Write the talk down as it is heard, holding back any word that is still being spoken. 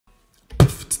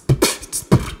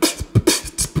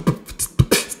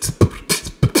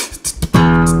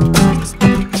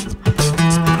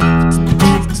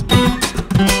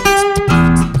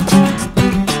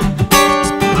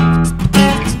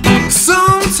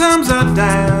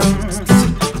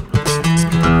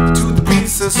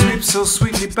so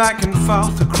sweetly back and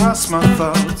forth across my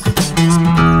thoughts.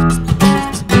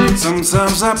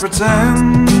 Sometimes I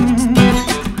pretend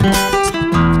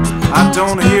I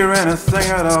don't hear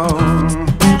anything at all.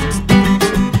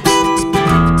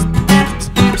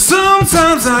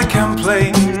 Sometimes I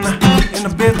complain in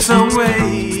a bitter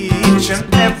way each and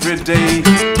every day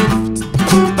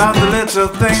about the little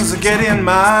things that get in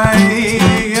my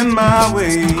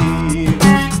way.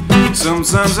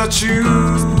 Sometimes I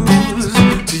choose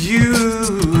to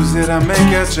use it, I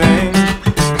make a change.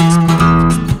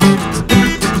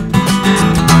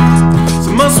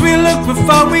 So must we look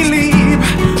before we leave?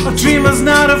 A dreamer's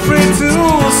not afraid to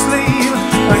sleep.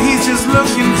 He's just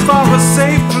looking for a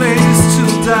safe place to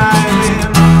dive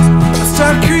in. I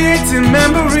start creating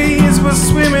memories. We're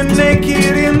swimming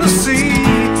naked in the sea.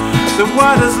 The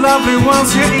water's lovely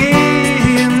once you're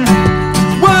in.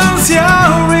 Once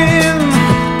you're in.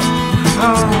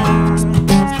 Oh.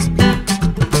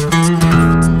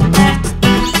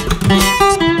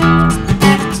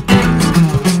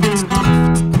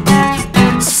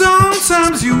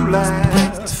 Sometimes you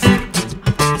laugh,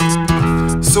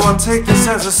 so I take this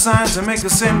as a sign to make the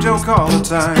same joke all the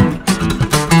time.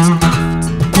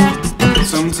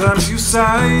 Sometimes you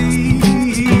sigh,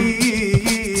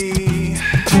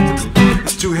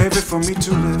 it's too heavy for me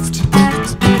to lift.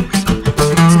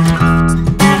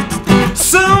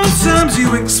 Sometimes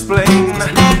you explain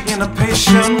in a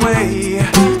patient way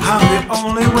how the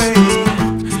only way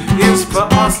is for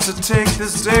us to take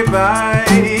this day by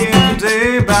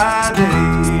day.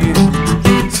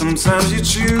 Sometimes you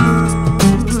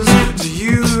choose to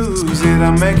use it,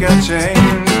 I make a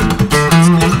change.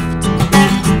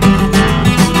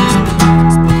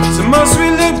 So must we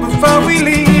look before we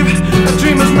leave? A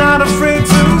dreamer's not afraid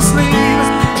to sleep.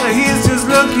 He's just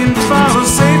looking for a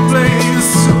safe place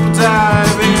to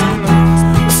dive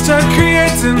in. Start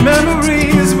creating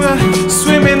memories. We're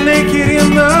swimming naked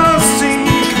in the sea.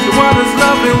 The water's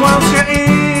lovely once you're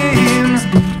in.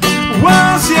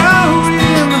 Once you're in.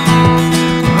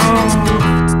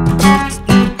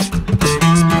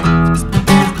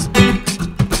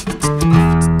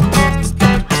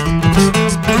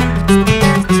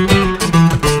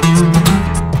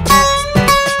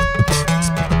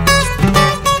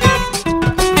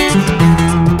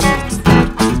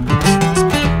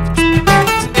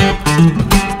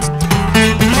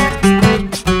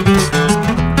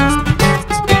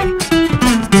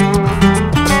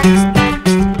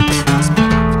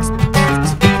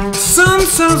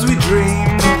 Sometimes we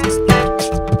dream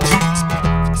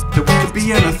that we could be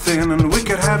anything and we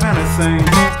could have anything.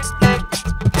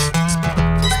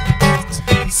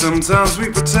 Sometimes we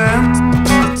pretend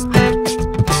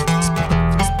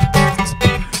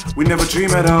we never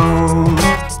dream at all.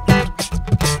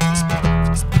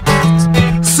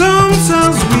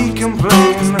 Sometimes we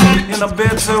complain in a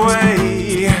bitter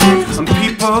way, and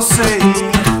people say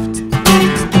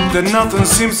that nothing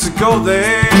seems to go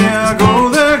their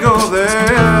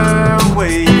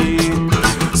way.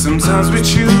 Sometimes we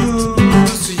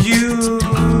choose to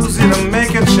use it and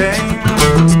make a change.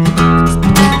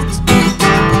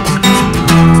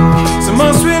 So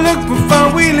must we look before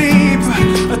we leave?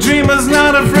 A dreamer's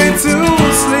not afraid to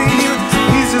sleep.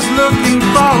 He's just looking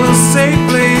for a safe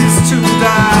place to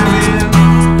dive in.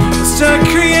 Start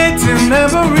creating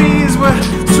memories. We're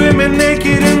swimming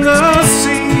naked in the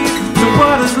sea. The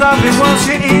water's lovely once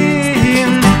you're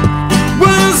in.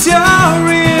 Once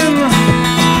you're in.